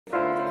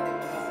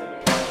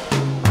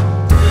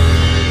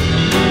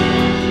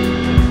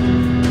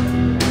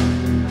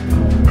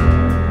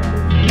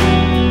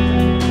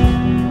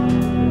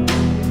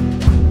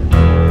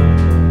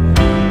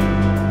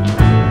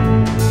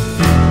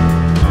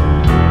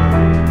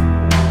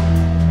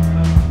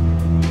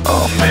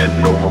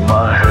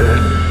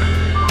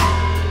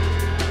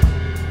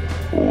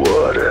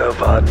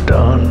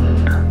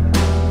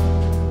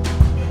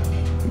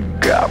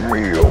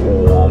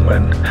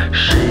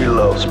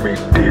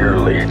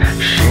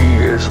she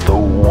is the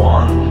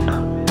one.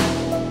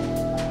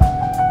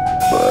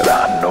 But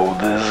I know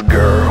this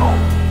girl,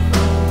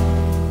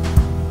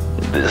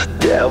 this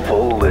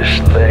devilish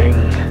thing,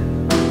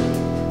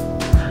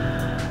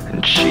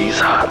 and she's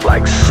hot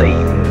like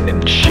Satan,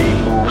 and she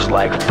moves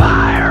like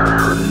fire.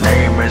 Her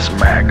name is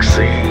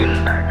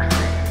Maxine,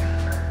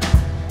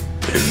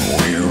 and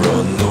we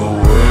run the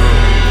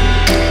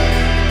world,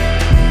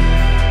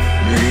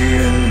 me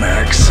and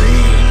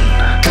Maxine.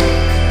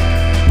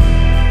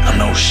 I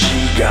know she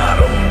got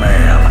a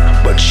man,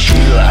 but she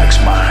likes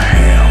my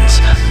hands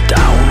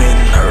down in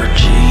her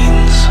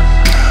jeans,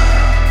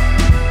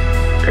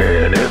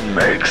 and it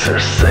makes her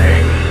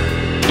sing.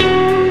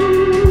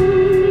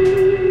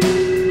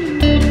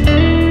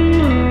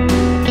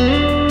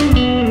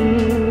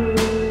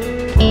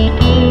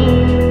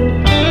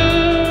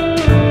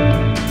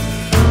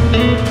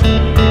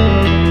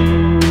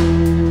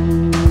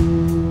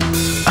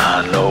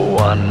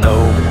 I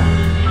know,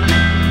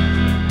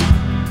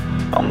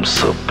 I'm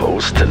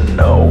supposed to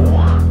know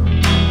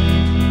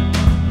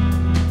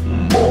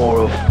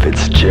more of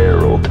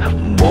Fitzgerald,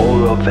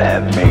 more of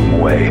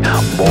Hemingway,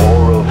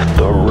 more of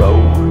Thoreau,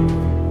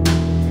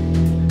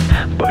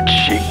 but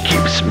she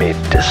keeps me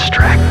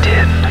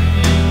distracted,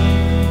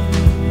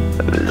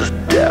 this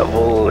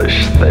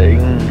devilish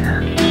thing,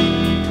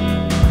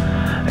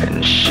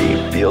 and she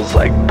feels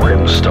like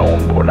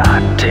brimstone when I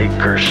take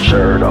her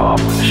shirt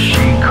off.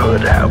 She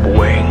could have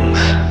wings,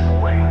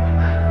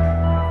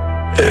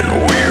 and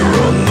we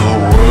run the